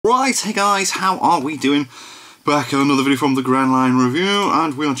Right, hey guys, how are we doing? Back on another video from the Grand Line Review,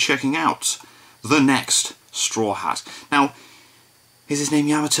 and we are checking out the next Straw Hat. Now, is his name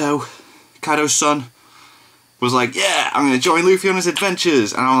Yamato? Kaido's son was like, yeah, I'm going to join Luffy on his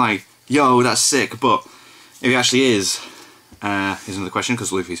adventures. And I'm like, yo, that's sick. But if he actually is another question,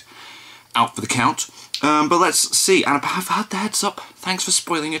 because Luffy's out for the count. But let's see. And I've had the heads up. Thanks for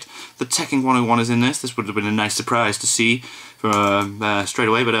spoiling it. The Tekken 101 is in this. This would have been a nice surprise to see for, straight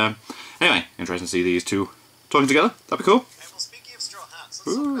away. But anyway, interesting to see these two talking together. That'd be cool. Okay, well, speaking of Straw Hats,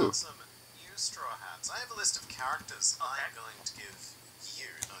 let's talk about some new Straw Hats. I have a list of characters I'm going to give you,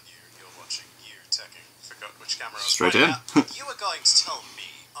 not you, you're watching you, Tekken. Forgot which camera I was Straight in. You are going to tell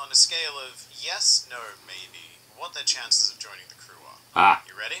me, on a scale of yes, no, maybe, what their chances of joining the crew are. Ah.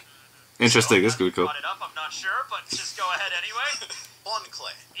 You ready? Interesting, this could be cool. Brought it up, I'm not sure, but just go ahead anyway. Bon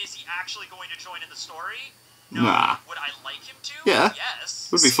Clay. Is he actually going to join in the story? No. Nah. Would I like him to? Yeah. Yes.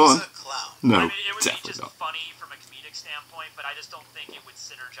 Would be fun. Caesar Clown. No, I mean, it would be definitely just not. funny from a comedic standpoint, but I just don't think it would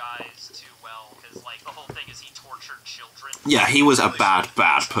synergize too well, because, like, the whole thing is he tortured children. Yeah, he was a bad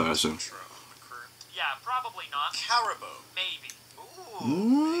person. Yeah, probably not. Caribou. Maybe.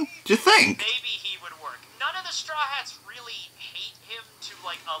 Ooh. Do you think? Maybe he would work. None of the Straw Hats really hate him to,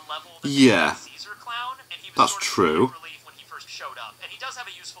 like, a level that Yeah. they hate Caesar Clown, and he was That's sort of true. comic relief when he first showed up. And he does have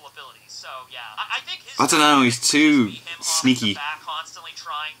a useful ability, so yeah. I think his I don't know, he's too him off sneaky. the back, constantly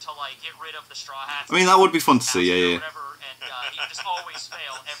trying to, like, get rid of the Straw Hats. I mean, that would be fun to see, yeah. Whatever, and he would just always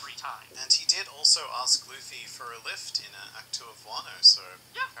fail every time. And he did also ask Luffy for a lift in Act 2 of Wano, so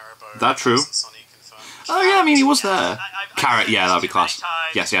Yeah. Caribou That true. and Sonny confirmed. Oh yeah, I mean, he was there. I've Carrot, said yeah, this that'd be too many class.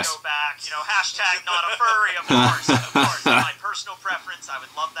 times, Yes, yes. Go back, you know, hashtag not a furry, of course, of course. My personal preference, I would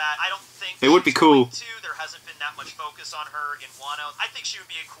love that. I don't think It would be she's cool. going to. There hasn't been that much focus on her in Wano. I think she would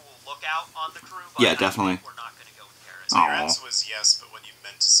be a cool lookout on the crew, but Yeah, I definitely. think we're not going to go with Carrot. So your Aw. answer was yes, but what you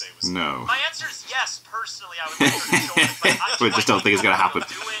meant to say was No. My answer is yes, personally, I would like her to join, but I We just don't think it's gonna happen.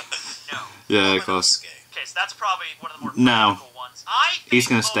 Do it? No. Yeah, of course. Momonosuke. Okay, so that's probably one of the more No. practical ones. I think He's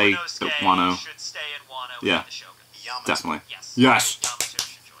gonna stay Momonosuke at Wano. should stay in Wano Yeah. with the Shogun. Yamato. Definitely. Yes. Yes. Yamato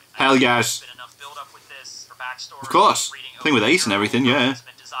should join. Hell I think yes. There's been enough build up with this for backstory. Of course. Reading Thing with over Ace and the everything, journal, yeah. There's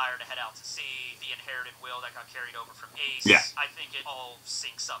been desire to head out to sea, the inherited will that got carried over from Ace. Yeah. I think it all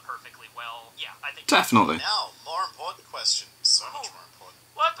syncs up perfectly well. Yeah, I think Definitely. Now, more important question. So much more important.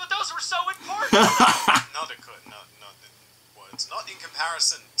 What? But those were so important. Not a good, not words. Not in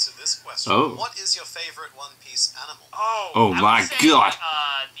comparison to this question. Oh. What is your favorite One Piece animal? Oh I would my say, God.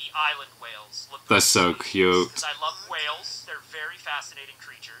 The island whales. Laboon They're so whales, cute. Because I love whales. They're very fascinating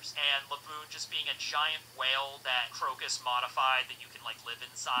creatures. And Laboon just being a giant whale that Crocus modified that you can, like, live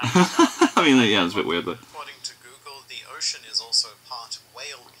inside. and stuff. I mean, yeah, it's a bit weird, but... According to Google, the ocean is also part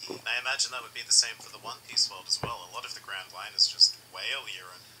whale pee. I imagine that would be the same for the One Piece world as well. A lot of the Grand Line is just whale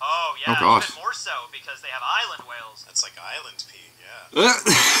urine. Oh, yeah. Oh, God. Even more so because they have island whales. That's like island pee, yeah.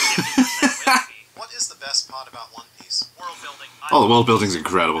 50% whale pee. What is the best part about One Piece? World building. Oh, the world building's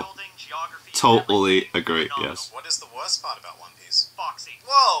incredible. World building, geography, Totally everything. agree, Phenomenal. yes. What is the worst part about One Piece? Foxy.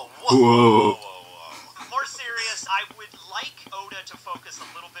 Whoa, whoa, Whoa. whoa, whoa. More serious, I would like Oda to focus a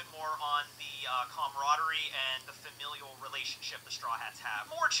little bit more on the camaraderie and the familial relationship the Straw Hats have.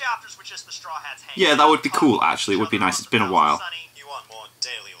 More chapters with just the Straw Hats hanging Yeah, that would be out, cool, talking to actually. It each would be other nice. on It's been a the while. Sunny. You want more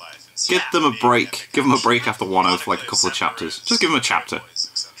daily life and Give them a break. Give them a break after Wano Wano for like a couple of chapters. Just give them a chapter.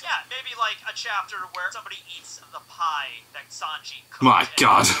 Yeah, maybe like a chapter where somebody eats the pie that Sanji cooked. My and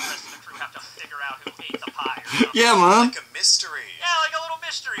God. The rest of the crew have to figure out who ate the pie or something. Yeah, man. Like a mystery. Yeah, like a little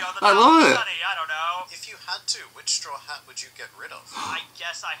mystery on the I top love of it. Sunny, I don't know. If you had to, which straw hat would you get rid of? I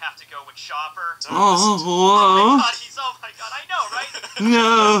guess I have to go with Chopper. Don't listen to- Oh, Oh my god, I know, right?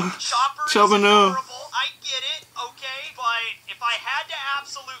 no. Chopper Chopper, is no. adorable. I get it, okay? But if I had to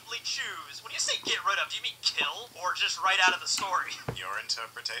absolutely choose, when you say get rid of, do you mean kill or just write out of the story? Your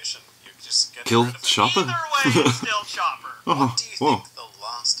interpretation. You just get Kill rid of it. Chopper? Either way, it's still Chopper. Oh, What do you whoa. think the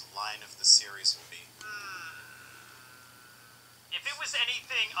last line of the series will be? If it was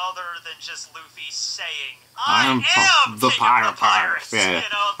anything other than just Luffy saying, I am the king pirate of the pirates, yeah. you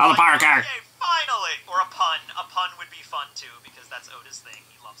know, I'm the like, pirate guy. okay, finally. Or a pun. A pun would be fun too, because that's Oda's thing.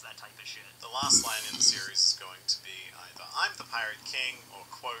 He loves that type of shit. The last line in the series is going to be either I'm the Pirate King or,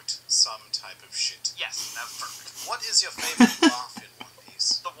 quote, some type of shit. Yes, that was perfect. What is your favorite laugh in One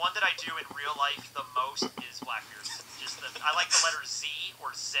Piece? The one that I do in real life the most is Blackbeard's. I like the letter Z or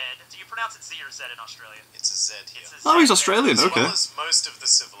Z. Do you pronounce it Z or Z in Australia? It's a Z here. It's a Z. Oh, he's Australian, As okay. well as most of the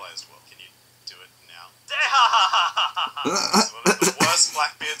civilized world. Can you do it now? There It's one of the worst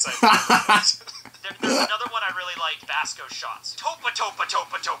Blackbeards I've ever heard. There's another one I really like, Vasco shots. Topa, topa,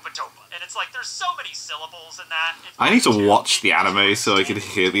 topa, topa, topa. And it's like, there's so many syllables in that. I need to watch the anime so I can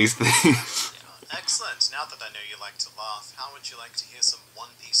hear these things. Excellent. Now that I know you like to laugh, how would you like to hear some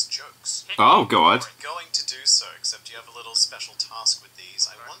One Piece jokes? Oh, God. I'm going to do so, except you have a little special task with these.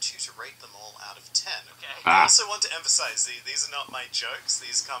 I want you to rate them all out of 10. Okay. I also want to emphasize, these are not my jokes.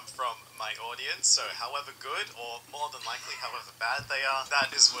 These come from my audience, so however good, or more than likely however bad they are,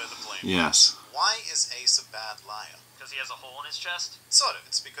 that is where the blame Yes. lies. Why is Ace a bad liar? Because he has a hole in his chest? Sort of.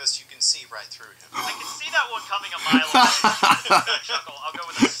 It's because you can see right through him. I can see that one coming a mile away. Chuckle. I'll go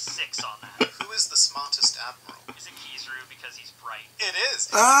with a 6 on that. Who is the smartest admiral? Is it Kizaru because he's bright? It is.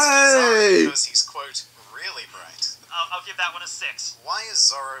 It's Hey! because he's, quote, really bright. I'll give that one a 6. Why is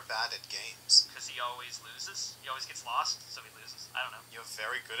Zoro bad at games? Because he always loses. He always gets lost, so he loses. I don't know. You're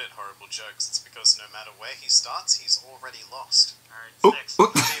very good at horrible jokes. It's because no matter where he starts, he's already lost. Alright, 6.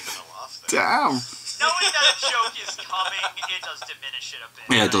 Not even a laugh there. Damn. Knowing that a joke is coming, it does diminish it a bit.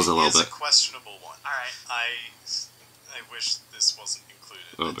 Yeah, it does a little Here's bit. a questionable one. Alright. I wish this wasn't included.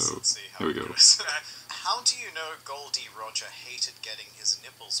 Oh, Let's no. see how Here we it go. goes. Okay. How do you know Goldie Roger hated getting his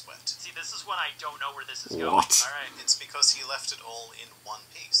nipples wet? See, this is when I don't know where this is going. What? Alright. It's because he left it all in one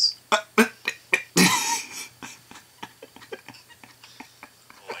piece.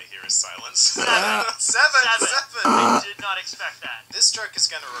 All I hear is silence. 7. Seven. 7. I did not expect that. This joke is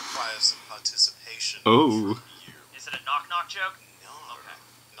going to require some participation Oh. from you. Is it a knock-knock joke? No, Okay.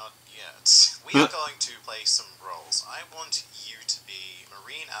 not yet. We are going to play some roles. I want you to be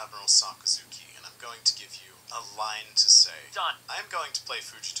Marine Admiral Sakazuki, and I'm going to give you a line to say. Done. I'm going to play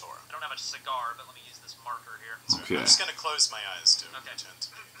Fujitora. I don't have a cigar, but let me use this marker here. So Okay. I'm just going to close my eyes to Okay. pretend to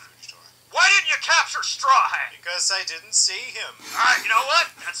be Fujitora. Why didn't you capture Straw Hat? Because I didn't see him. Alright, you know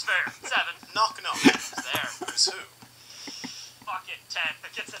what? That's fair. 7. Knock knock. There. Who's who? Fuck it. 10.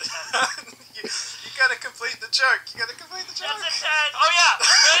 That gets a 10. you gotta complete the joke. You gotta complete the joke. That's a 10. Oh yeah.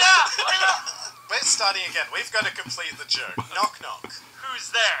 Oh yeah. We're starting again. We've got to complete the joke. Knock knock.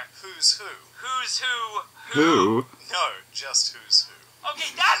 Who's there? Who's who? Who's who? Who? No, just who's who.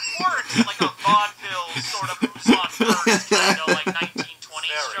 Okay, that works. Like a vaudeville sort of who's on first, kind of like 1920s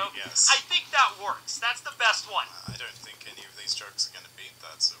Very, joke. yes. I think that works. That's the best one. I don't think any of these jokes are going to beat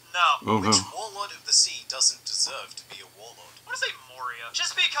that, so... No. Oh, no. Which warlord of the sea doesn't deserve to be a warlord? I want to say Moria.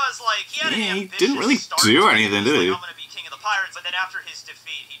 Just because, like, he had an Yeah, he ambitious didn't really start do to it. anything, He was did he? like, I'm going to be king of the pirates, but then after his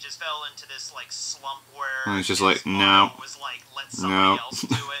defeat, he just fell into this, like, slump where... And it's just his like, no. motto was like, let somebody else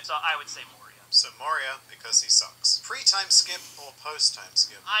do it. So I would say Moria. So Moria, because he sucks. Pre-time skip or post-time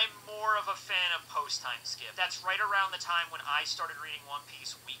skip? I'm more of a fan of post-time skip. That's right around the time when I started reading One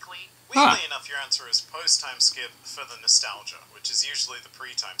Piece weekly. Weirdly enough, your answer is post-time skip for the nostalgia, which is usually the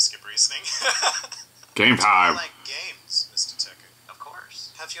pre-time skip reasoning. Game I time. like games, Mr. Tekken. Of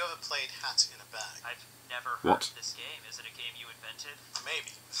course. Have you ever played Hat in a Bag? I've never heard What? of this game. Is it a game you invented?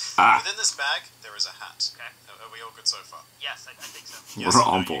 Maybe. Ah. Within this bag, there is a hat. Okay. Are we all good so far? Yes, I think so. Yes, We're I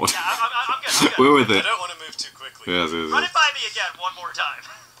on know you- board. Yeah, I'm good. I'm good. We're with I it. don't want to move too quickly. Yes, yes, Run yes. it by me again one more time.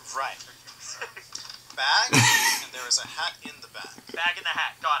 Right. Bag, and there is a hat in the bag. Bag in the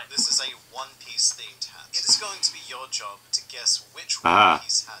hat. Got it. This is a One Piece themed hat. It is going to be your job to guess which Ah. One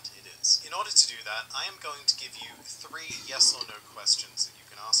Piece hat it is. In order to do that, I am going to give you 3 yes or no questions that you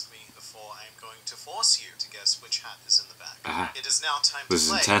can ask me before I am going to force you to guess which hat is in the bag. Ah. It is now time This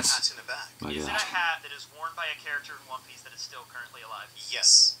is to play intense. Hat in a Bag. My Is it God. a hat that is worn by a character in One Piece that is still currently alive?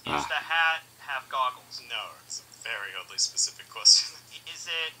 Yes. Does the hat have goggles? No. It's a very oddly specific question. Is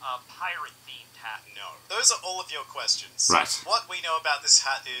it a pirate-themed hat? No. Those are all of your questions. Right. What we know about this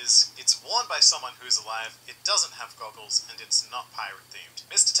hat is it's worn by someone who's alive, it doesn't have goggles, and it's not pirate themed.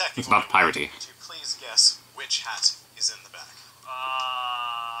 Mr. Tekken, It's not piratey. would you please guess which hat is in the bag?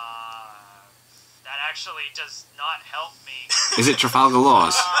 That actually does not help me. Is it Trafalgar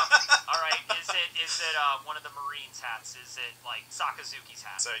Laws? Alright, is it one of the Marines' hats? Is it, like, Sakazuki's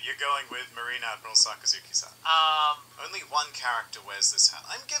hat? So you're going with Marine Admiral Sakazuki's hat. Only one character wears this hat.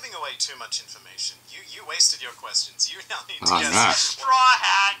 I'm giving away too much information. You wasted your questions. You now need to Oh, guess. no. Straw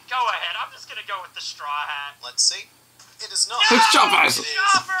hat! Go ahead, I'm just gonna go with the straw hat. Let's see. It is not. It's Chopper's! It is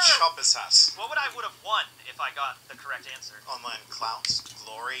Chopper! Chopper's hat. What would I would have won if I got the correct answer? Online clout,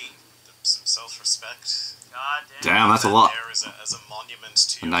 glory, some self-respect. God Damn, that's a lot. There as a monument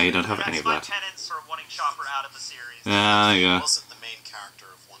to And now you don't have That's any of my that. penance for wanting Chopper out of the series. Yeah, If he yeah. wasn't the main character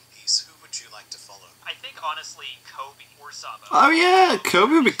of One Piece, who would you like to follow? I think, honestly, Kobe or Sabo. Oh yeah,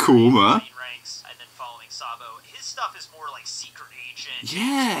 Kobe would be cool, man. Ranks, and then following Sabo. His stuff is more like secret agent,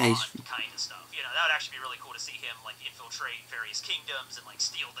 Yeah, kind of stuff. You know, that would actually be really cool to see him like infiltrate various kingdoms and like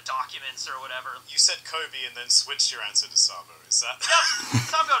steal the documents or whatever. You said Kobe and then switched your answer to Sabo. Is that? Yep.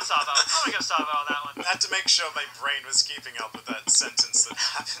 So I'm going to Sabo. I'm going to go Sabo on that one. I had to make sure my brain was keeping up with that sentence that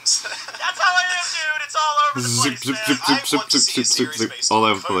happened. That's how I am, dude. It's all over the place, man. I want to see a series based all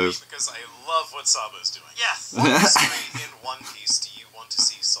on over the Kobe place. because I love what Sabo's doing. Yes. What mystery in One Piece do you want to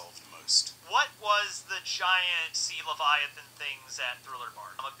see solved most? What was the giant sea leviathan things at Thriller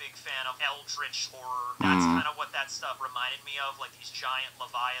Bark? I'm a big fan of eldritch horror. That's kind of what that stuff reminded me of, like these giant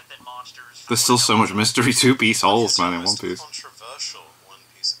leviathan monsters. There's still so much mystery to be solved, man, in One What's your Piece. most controversial One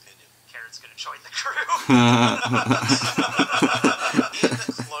Piece opinion? Carrot's gonna join the crew. In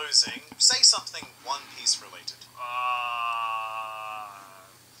the closing, say something One Piece related.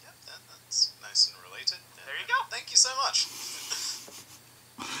 Yep, that's nice and related. There you go. Thank you so much.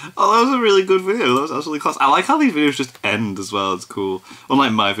 Oh, that was a really good video. That was absolutely class. I like how these videos just end as well. It's cool.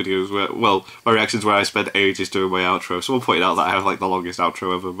 Unlike my videos, where, well, my reactions where I spend ages doing my outro. Someone pointed out that I have like the longest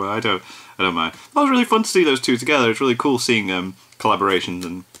outro ever, but I don't mind. That was really fun to see those two together. It's really cool seeing collaborations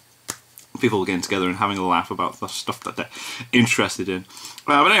and people getting together and having a laugh about the stuff that they're interested in.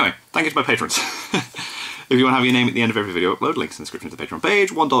 But anyway, thank you to my patrons. If you want to have your name at the end of every video upload, links in the description to the Patreon page.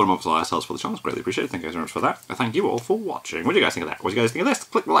 $1 a month helps for the channel. It's greatly appreciated. Thank you guys very much for that. And thank you all for watching. What do you guys think of that? What do you guys think of this?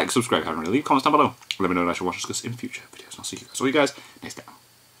 Click the like, subscribe, leave comments down below. Let me know what I should watch us in future videos. And I'll see you guys next time.